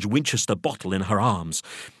large Winchester bottle in her arms.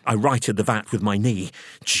 I righted the vat with my knee.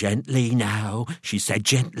 "Gently now," she said,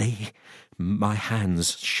 "gently." My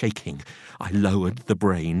hands shaking, I lowered the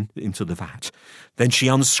brain into the vat. Then she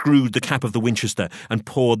unscrewed the cap of the Winchester and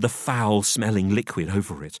poured the foul-smelling liquid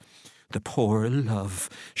over it. "The poor love,"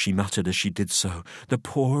 she muttered as she did so. "The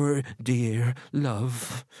poor, dear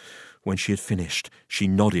love." When she had finished, she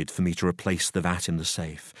nodded for me to replace the vat in the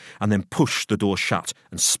safe, and then pushed the door shut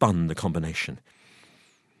and spun the combination.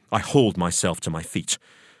 I hauled myself to my feet.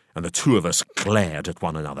 and the two of us glared at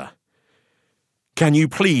one another. "Can you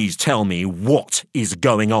please tell me what is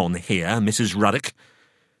going on here, Mrs. Ruddock?"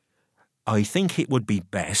 "I think it would be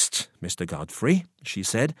best, Mr. Godfrey," she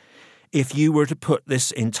said, "if you were to put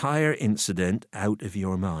this entire incident out of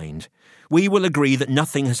your mind. We will agree that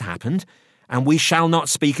nothing has happened, and we shall not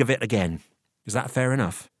speak of it again. Is that fair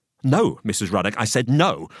enough?" "No, Mrs. Ruddock," I said,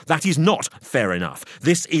 "no, that is not fair enough.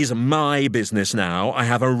 This is my business now. I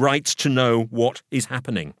have a right to know what is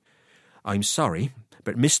happening." "I'm sorry,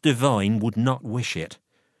 but Mr. Vine would not wish it."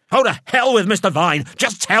 "Oh, to hell with Mr. Vine!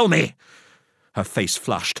 Just tell me!" Her face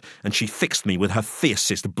flushed, and she fixed me with her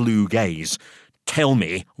fiercest blue gaze. "Tell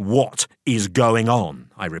me what is going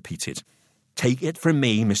on," I repeated. "Take it from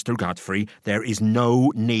me, Mr. Godfrey, there is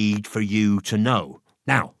no need for you to know.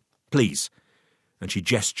 Now, please." And she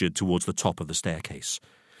gestured towards the top of the staircase.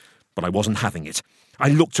 But I wasn't having it. I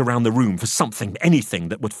looked around the room for something, anything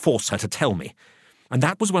that would force her to tell me. And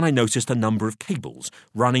that was when I noticed a number of cables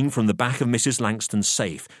running from the back of Mrs. Langston's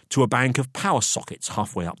safe to a bank of power sockets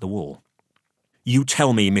halfway up the wall. "You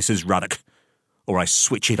tell me, Mrs. Ruddock, or I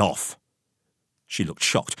switch it off." She looked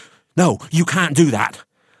shocked. "No, you can't do that."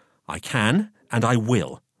 "I can, and I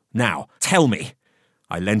will. Now, tell me."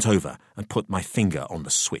 I leant over and put my finger on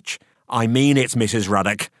the switch. "I mean it, Mrs.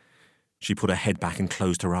 Ruddock." She put her head back and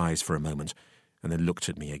closed her eyes for a moment, and then looked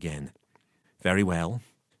at me again. "Very well.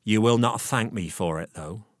 You will not thank me for it,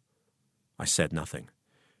 though." I said nothing.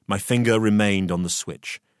 My finger remained on the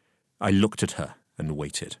switch. I looked at her and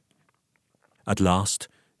waited. At last,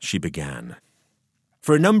 she began.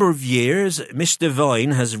 "For a number of years, Mr.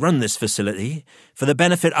 Vine has run this facility for the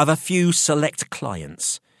benefit of a few select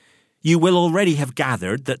clients. You will already have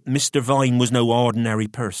gathered that Mr. Vine was no ordinary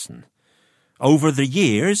person. Over the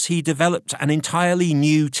years, he developed an entirely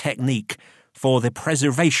new technique for the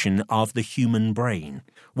preservation of the human brain,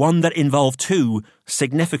 one that involved two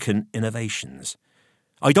significant innovations.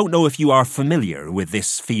 I don't know if you are familiar with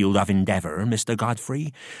this field of endeavour, Mr.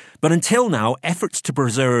 Godfrey, but until now, efforts to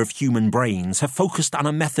preserve human brains have focused on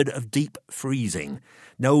a method of deep freezing,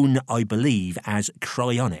 known, I believe, as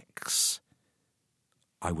cryonics."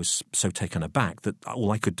 I was so taken aback that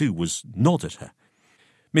all I could do was nod at her.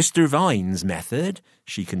 "Mr. Vine's method,"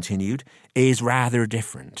 she continued, "is rather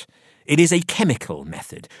different. It is a chemical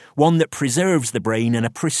method, one that preserves the brain in a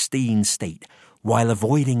pristine state, while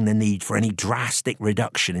avoiding the need for any drastic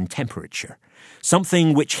reduction in temperature,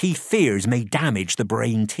 something which he fears may damage the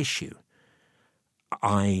brain tissue."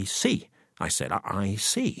 "I see," I said. I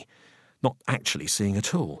see. Not actually seeing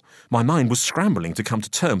at all. My mind was scrambling to come to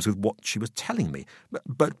terms with what she was telling me.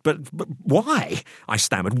 But why?" I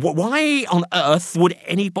stammered. "Why on earth would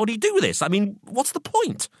anybody do this? I mean, what's the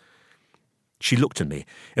point?" She looked at me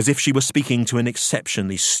as if she were speaking to an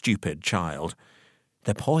exceptionally stupid child.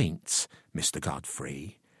 "The point, Mr.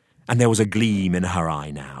 Godfrey," and there was a gleam in her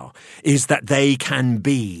eye now, "is that they can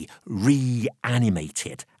be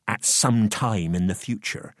reanimated at some time in the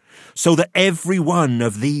future, so that every one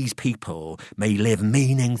of these people may live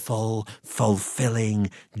meaningful, fulfilling,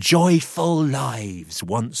 joyful lives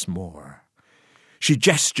once more." She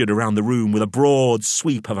gestured around the room with a broad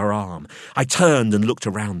sweep of her arm. I turned and looked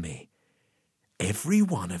around me. Every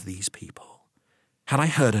one of these people. Had I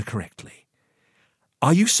heard her correctly?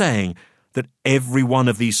 "Are you saying that every one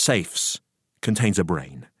of these safes contains a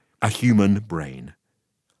brain, a human brain?"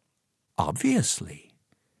 "Obviously.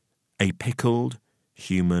 A pickled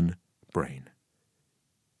human brain."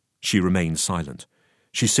 She remained silent.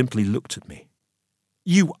 She simply looked at me.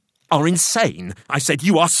 "You are insane," I said.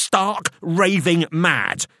 "You are stark, raving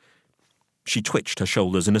mad." She twitched her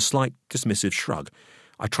shoulders in a slight, dismissive shrug.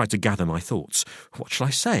 I tried to gather my thoughts. What shall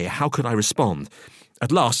I say? How could I respond?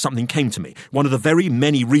 At last something came to me, one of the very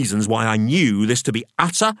many reasons why I knew this to be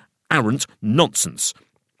utter, arrant nonsense.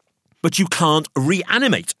 "But you can't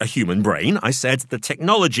reanimate a human brain," I said. "The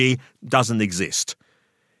technology doesn't exist."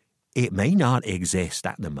 "It may not exist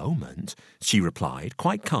at the moment," she replied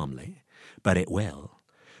quite calmly, "but it will.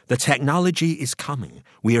 The technology is coming,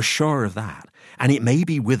 we are sure of that, and it may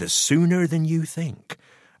be with us sooner than you think.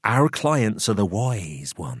 Our clients are the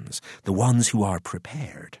wise ones, the ones who are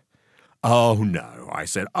prepared." "Oh, no," I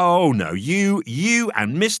said. "Oh, no, you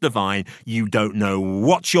and Mr. Vine, you don't know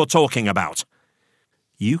what you're talking about."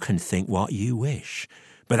 "You can think what you wish,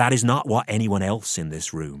 but that is not what anyone else in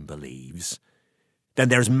this room believes." "Then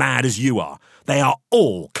they're as mad as you are. They are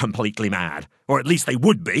all completely mad, or at least they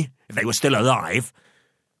would be, if they were still alive."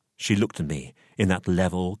 She looked at me in that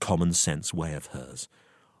level, common-sense way of hers.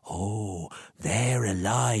 "Oh, they're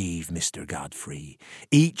alive, Mr. Godfrey.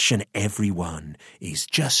 Each and every one is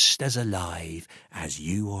just as alive as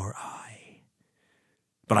you or I."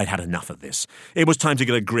 But I'd had enough of this. It was time to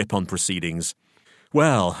get a grip on proceedings.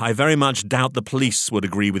 "Well, I very much doubt the police would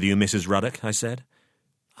agree with you, Mrs. Ruddock," I said.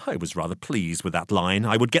 I was rather pleased with that line.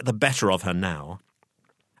 I would get the better of her now.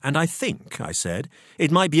 "And I think," I said, "it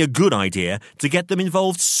might be a good idea to get them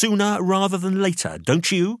involved sooner rather than later, don't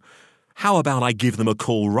you? How about I give them a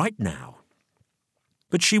call right now?"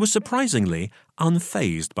 But she was surprisingly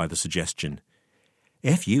unfazed by the suggestion.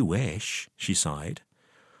 "If you wish," she sighed.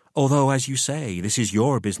 "Although, as you say, this is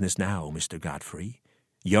your business now, Mr. Godfrey.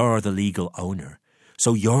 You're the legal owner,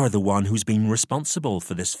 so you're the one who's been responsible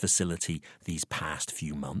for this facility these past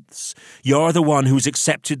few months. You're the one who's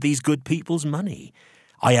accepted these good people's money.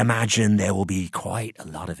 I imagine there will be quite a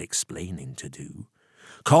lot of explaining to do.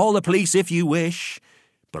 Call the police if you wish,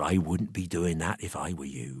 but I wouldn't be doing that if I were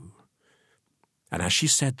you." And as she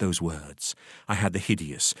said those words, I had the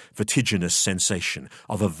hideous, vertiginous sensation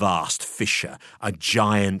of a vast fissure, a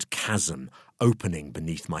giant chasm opening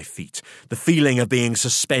beneath my feet, the feeling of being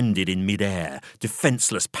suspended in midair,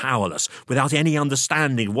 defenceless, powerless, without any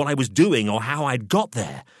understanding of what I was doing or how I'd got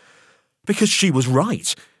there. Because she was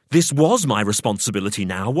right. This was my responsibility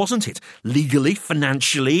now, wasn't it? Legally,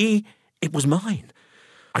 financially, it was mine.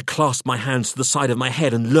 I clasped my hands to the side of my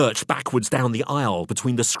head and lurched backwards down the aisle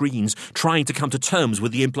between the screens, trying to come to terms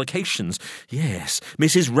with the implications. Yes,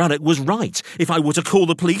 Mrs. Ruddock was right. If I were to call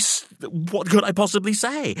the police, what could I possibly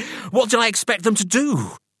say? What did I expect them to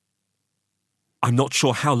do? I'm not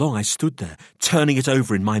sure how long I stood there, turning it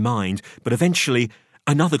over in my mind, but eventually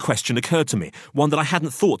another question occurred to me, one that I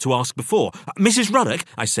hadn't thought to ask before. "Mrs. Ruddock,"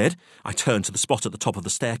 I said. I turned to the spot at the top of the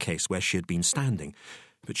staircase where she had been standing.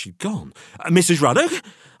 But she'd gone. "Mrs. Ruddock?"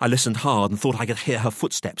 I listened hard and thought I could hear her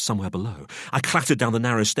footsteps somewhere below. I clattered down the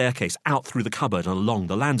narrow staircase, out through the cupboard and along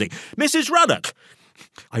the landing. "Mrs. Ruddock!"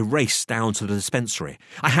 I raced down to the dispensary.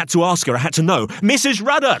 I had to ask her, I had to know. "Mrs.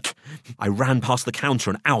 Ruddock!" I ran past the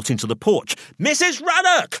counter and out into the porch. "Mrs.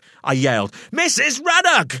 Ruddock!" I yelled. "Mrs.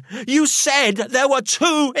 Ruddock! You said there were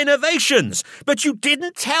 2 innovations, but you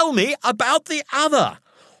didn't tell me about the other.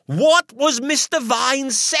 What was Mr.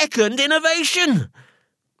 Vine's second innovation?"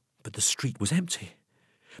 But the street was empty.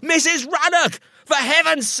 "Mrs. Ruddock! For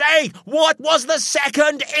heaven's sake, what was the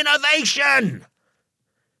second innovation?"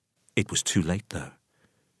 It was too late, though.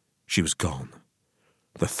 She was gone.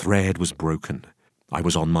 The thread was broken. I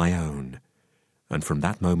was on my own. And from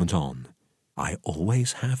that moment on, I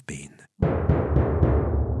always have been.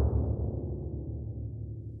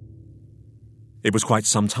 It was quite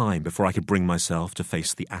some time before I could bring myself to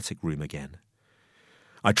face the attic room again.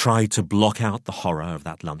 I tried to block out the horror of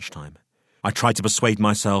that lunchtime. I tried to persuade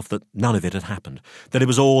myself that none of it had happened, that it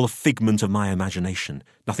was all a figment of my imagination,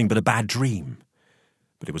 nothing but a bad dream.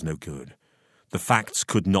 But it was no good. The facts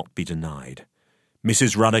could not be denied.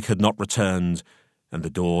 Mrs. Ruddock had not returned, and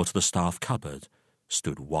the door to the staff cupboard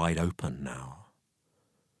stood wide open now.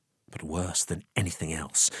 But worse than anything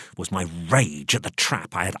else was my rage at the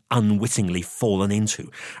trap I had unwittingly fallen into.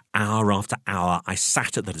 Hour after hour, I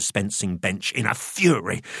sat at the dispensing bench in a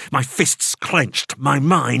fury, my fists clenched, my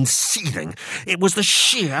mind seething. It was the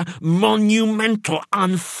sheer, monumental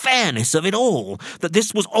unfairness of it all, that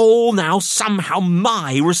this was all now somehow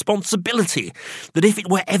my responsibility, that if it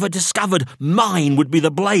were ever discovered, mine would be the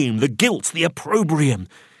blame, the guilt, the opprobrium,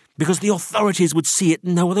 because the authorities would see it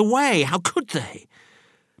no other way. How could they?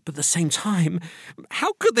 But at the same time,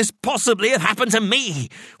 how could this possibly have happened to me?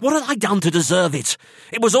 What had I done to deserve it?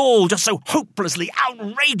 It was all just so hopelessly,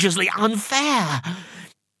 outrageously unfair.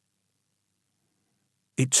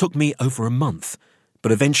 It took me over a month,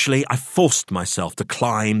 but eventually I forced myself to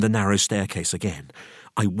climb the narrow staircase again.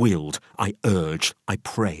 I willed, I urged, I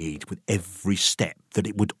prayed with every step that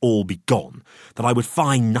it would all be gone, that I would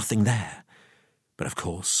find nothing there. But of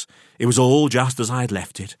course, it was all just as I had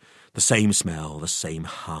left it. The same smell, the same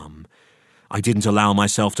hum. I didn't allow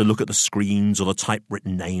myself to look at the screens or the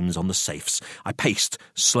typewritten names on the safes. I paced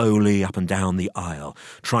slowly up and down the aisle,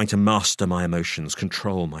 trying to master my emotions,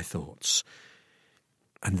 control my thoughts.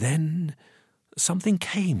 And then something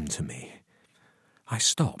came to me. I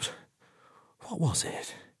stopped. What was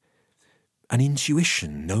it? An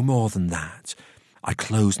intuition, no more than that. I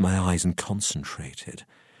closed my eyes and concentrated.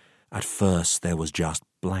 At first there was just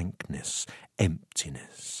blankness,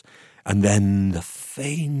 emptiness, and then the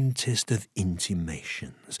faintest of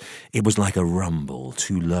intimations. It was like a rumble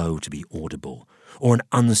too low to be audible, or an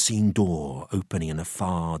unseen door opening in a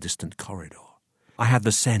far distant corridor. I had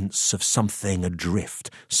the sense of something adrift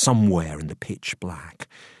somewhere in the pitch black.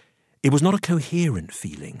 It was not a coherent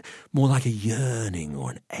feeling, more like a yearning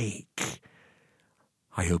or an ache.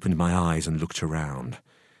 I opened my eyes and looked around,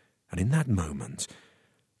 and in that moment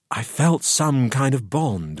I felt some kind of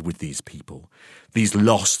bond with these people, these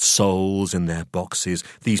lost souls in their boxes,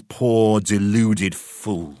 these poor, deluded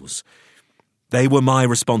fools. They were my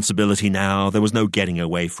responsibility now. There was no getting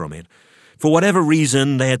away from it. For whatever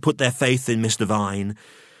reason, they had put their faith in Mr. Vine,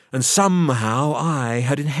 and somehow I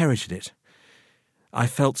had inherited it. I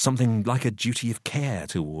felt something like a duty of care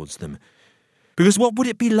towards them. Because what would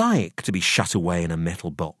it be like to be shut away in a metal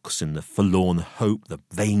box in the forlorn hope, the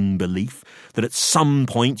vain belief, that at some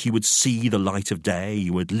point you would see the light of day,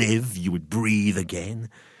 you would live, you would breathe again?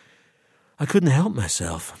 I couldn't help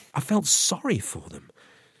myself. I felt sorry for them.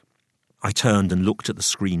 I turned and looked at the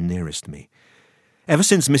screen nearest me. Ever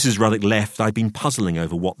since Mrs. Ruddock left, I'd been puzzling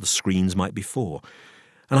over what the screens might be for,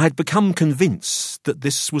 and I'd become convinced that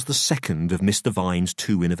this was the second of Mr. Vine's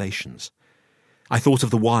 2 innovations. I thought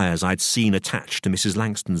of the wires I'd seen attached to Mrs.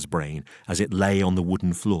 Langston's brain as it lay on the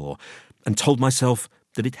wooden floor, and told myself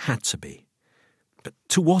that it had to be. But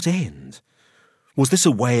to what end? Was this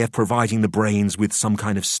a way of providing the brains with some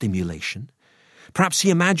kind of stimulation? Perhaps he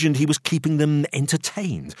imagined he was keeping them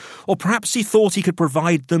entertained, or perhaps he thought he could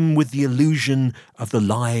provide them with the illusion of the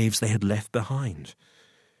lives they had left behind.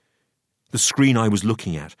 The screen I was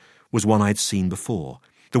looking at was one I'd seen before,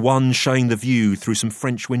 the one showing the view through some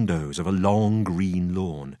French windows of a long green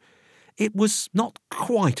lawn. It was not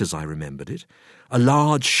quite as I remembered it. A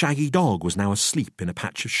large shaggy dog was now asleep in a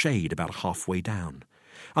patch of shade about halfway down,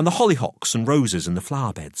 and the hollyhocks and roses in the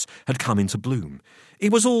flower beds had come into bloom.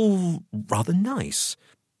 It was all rather nice.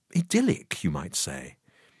 Idyllic, you might say.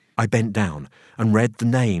 I bent down and read the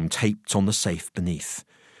name taped on the safe beneath.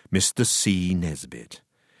 Mr. C. Nesbit.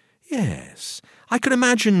 Yes, I could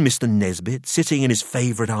imagine Mr. Nesbit sitting in his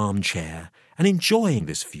favourite armchair and enjoying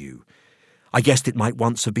this view. I guessed it might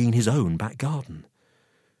once have been his own back garden.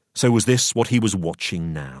 So was this what he was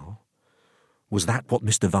watching now? Was that what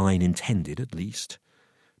Mr. Vine intended, at least?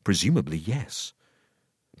 Presumably, yes.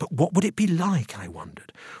 But what would it be like, I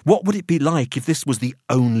wondered? What would it be like if this was the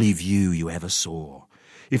only view you ever saw?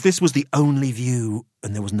 If this was the only view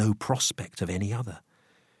and there was no prospect of any other?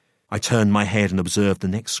 I turned my head and observed the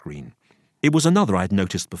next screen. It was another I had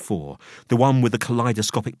noticed before, the one with the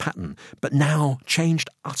kaleidoscopic pattern, but now changed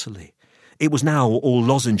utterly. It was now all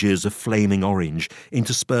lozenges of flaming orange,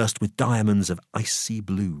 interspersed with diamonds of icy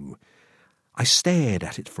blue. I stared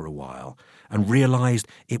at it for a while and realised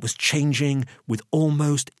it was changing with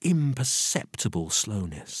almost imperceptible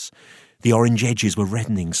slowness. The orange edges were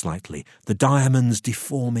reddening slightly, the diamonds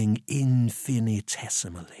deforming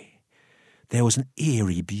infinitesimally. There was an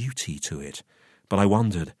eerie beauty to it, but I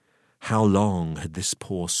wondered, how long had this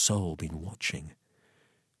poor soul been watching?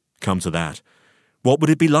 Come to that, what would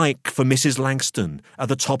it be like for Mrs. Langston, at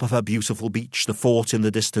the top of her beautiful beach, the fort in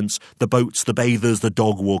the distance, the boats, the bathers, the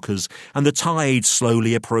dog-walkers, and the tide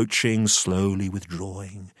slowly approaching, slowly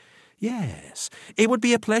withdrawing? Yes, it would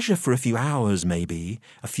be a pleasure for a few hours, maybe,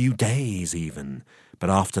 a few days even. But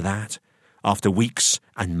after that, after weeks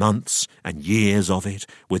and months and years of it,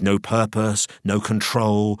 with no purpose, no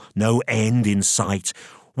control, no end in sight,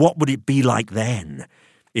 what would it be like then?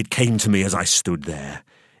 It came to me as I stood there.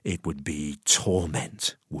 It would be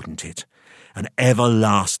torment, wouldn't it? An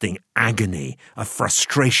everlasting agony of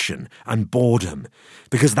frustration and boredom,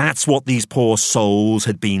 because that's what these poor souls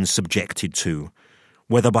had been subjected to.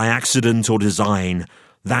 Whether by accident or design,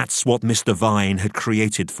 that's what Mr. Vine had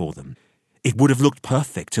created for them. It would have looked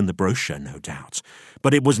perfect in the brochure, no doubt,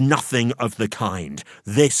 but it was nothing of the kind.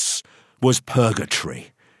 This was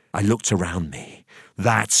purgatory. I looked around me.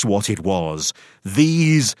 That's what it was.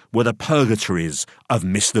 These were the purgatories of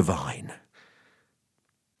Mr. Vine.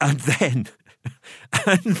 And then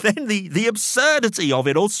the absurdity of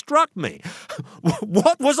it all struck me.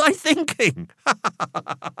 What was I thinking?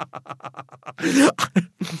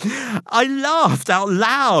 I laughed out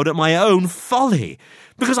loud at my own folly,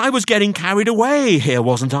 because I was getting carried away here,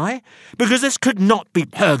 wasn't I? Because this could not be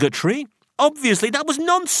purgatory. Obviously, that was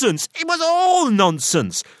nonsense. It was all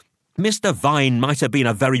nonsense. Mr. Vine might have been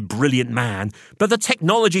a very brilliant man, but the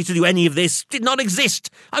technology to do any of this did not exist.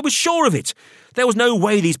 I was sure of it. There was no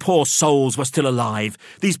way these poor souls were still alive.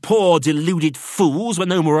 These poor deluded fools were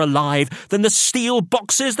no more alive than the steel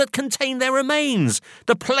boxes that contained their remains.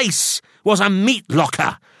 The place was a meat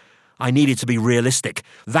locker. I needed to be realistic.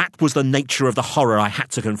 That was the nature of the horror I had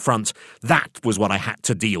to confront. That was what I had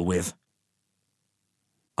to deal with.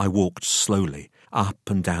 I walked slowly up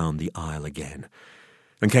and down the aisle again,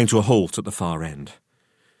 and came to a halt at the far end.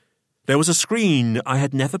 There was a screen I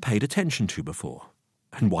had never paid attention to before,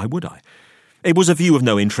 and why would I? It was a view of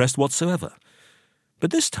no interest whatsoever.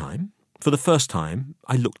 But this time, for the first time,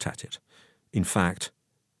 I looked at it. In fact,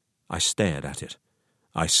 I stared at it.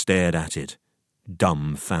 I stared at it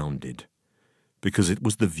dumbfounded, because it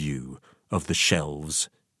was the view of the shelves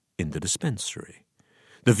in the dispensary.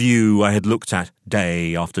 The view I had looked at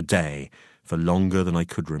day after day for longer than I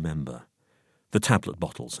could remember. The tablet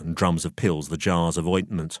bottles and drums of pills, the jars of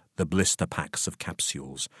ointment, the blister packs of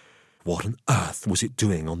capsules. What on earth was it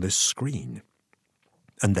doing on this screen?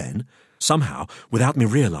 And then, somehow, without me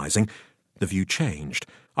realising, the view changed.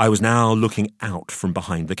 I was now looking out from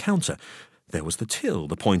behind the counter. There was the till,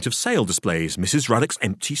 the point of sale displays, Mrs. Ruddock's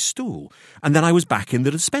empty stool. And then I was back in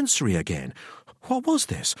the dispensary again. What was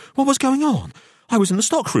this? What was going on? I was in the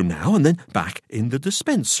stockroom now, and then back in the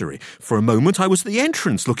dispensary. For a moment I was at the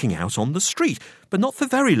entrance looking out on the street, but not for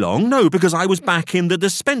very long, no, because I was back in the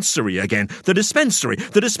dispensary again. The dispensary!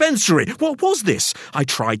 What was this? I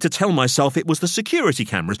tried to tell myself it was the security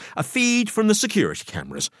cameras, a feed from the security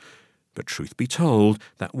cameras. But truth be told,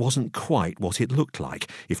 that wasn't quite what it looked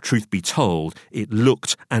like. If truth be told, it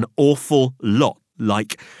looked an awful lot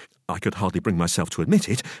like... I could hardly bring myself to admit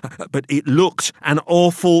it, but it looked an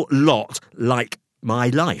awful lot like my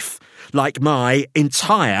life. Like my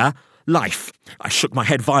entire life. I shook my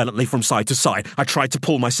head violently from side to side. I tried to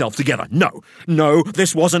pull myself together. No,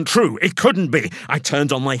 this wasn't true. It couldn't be. I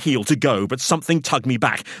turned on my heel to go, but something tugged me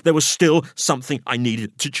back. There was still something I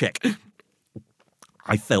needed to check.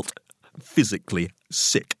 I felt physically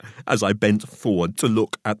sick as I bent forward to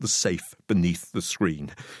look at the safe beneath the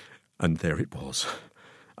screen. And there it was.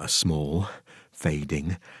 A small,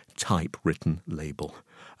 fading, typewritten label.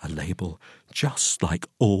 A label just like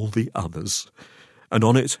all the others. And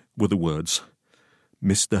on it were the words,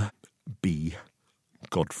 Mr. B.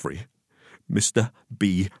 Godfrey. Mr.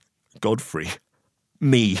 B. Godfrey.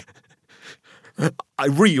 Me. I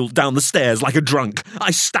reeled down the stairs like a drunk. I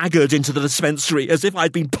staggered into the dispensary as if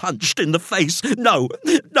I'd been punched in the face. No,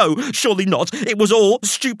 surely not. It was all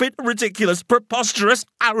stupid, ridiculous, preposterous,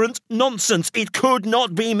 arrant nonsense. It could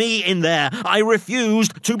not be me in there. I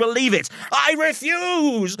refused to believe it. I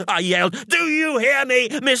refuse! I yelled. Do you hear me,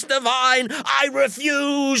 Mr. Vine? I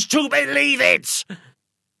refuse to believe it!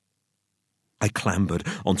 I clambered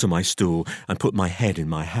onto my stool and put my head in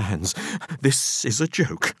my hands. This is a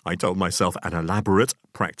joke, I told myself, an elaborate,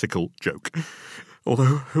 practical joke. Although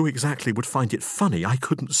who exactly would find it funny, I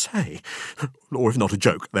couldn't say. Or if not a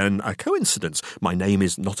joke, then a coincidence. My name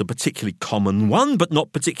is not a particularly common one, but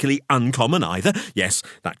not particularly uncommon either. Yes,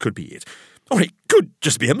 that could be it. Or it could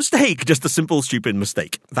just be a mistake, just a simple, stupid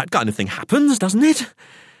mistake. That kind of thing happens, doesn't it?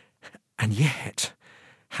 And yet,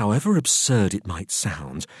 however absurd it might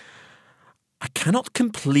sound, I cannot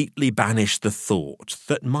completely banish the thought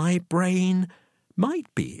that my brain might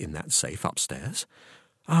be in that safe upstairs.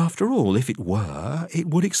 After all, if it were, it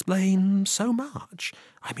would explain so much.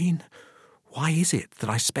 I mean, why is it that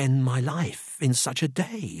I spend my life in such a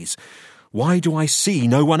daze? Why do I see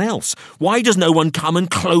no one else? Why does no one come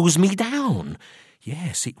and close me down?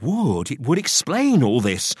 Yes, it would explain all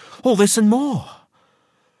this and more.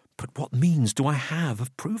 But what means do I have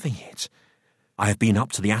of proving it? I have been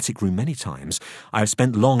up to the attic room many times. I have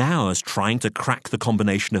spent long hours trying to crack the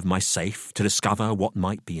combination of my safe to discover what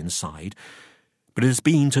might be inside. But it has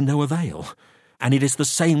been to no avail. And it is the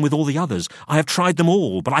same with all the others. I have tried them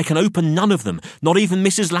all, but I can open none of them, not even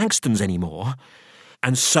Mrs. Langston's anymore.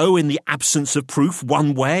 And so, in the absence of proof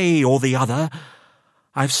one way or the other,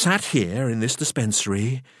 I've sat here in this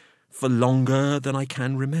dispensary for longer than I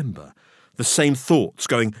can remember. The same thoughts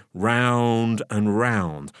going round and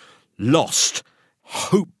round. Lost.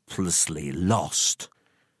 Hopelessly lost.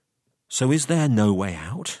 So is there no way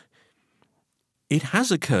out? It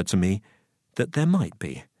has occurred to me that there might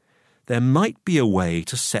be. There might be a way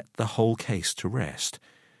to set the whole case to rest.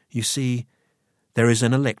 You see, there is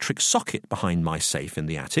an electric socket behind my safe in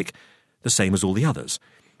the attic, the same as all the others.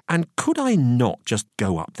 And could I not just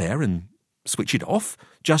go up there and switch it off?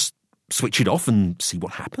 Just switch it off and see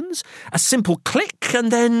what happens? A simple click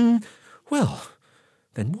and then... well,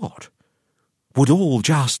 then what? Would all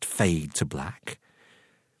just fade to black?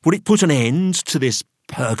 Would it put an end to this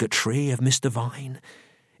purgatory of Mr. Vine?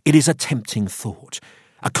 It is a tempting thought,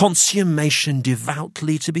 a consummation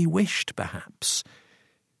devoutly to be wished, perhaps.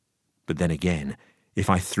 But then again, if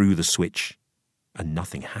I threw the switch and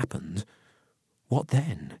nothing happened, what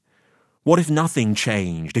then? What if nothing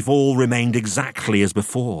changed, if all remained exactly as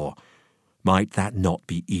before? Might that not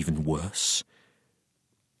be even worse?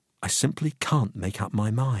 I simply can't make up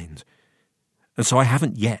my mind. And so I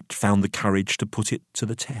haven't yet found the courage to put it to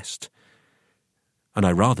the test. And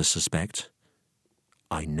I rather suspect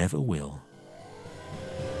I never will.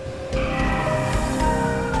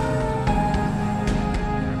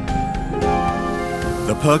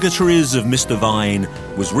 The Purgatories of Mr. Vine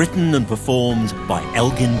was written and performed by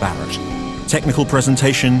Elgin Barrett. Technical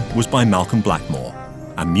presentation was by Malcolm Blackmore,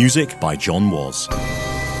 and music by John Was.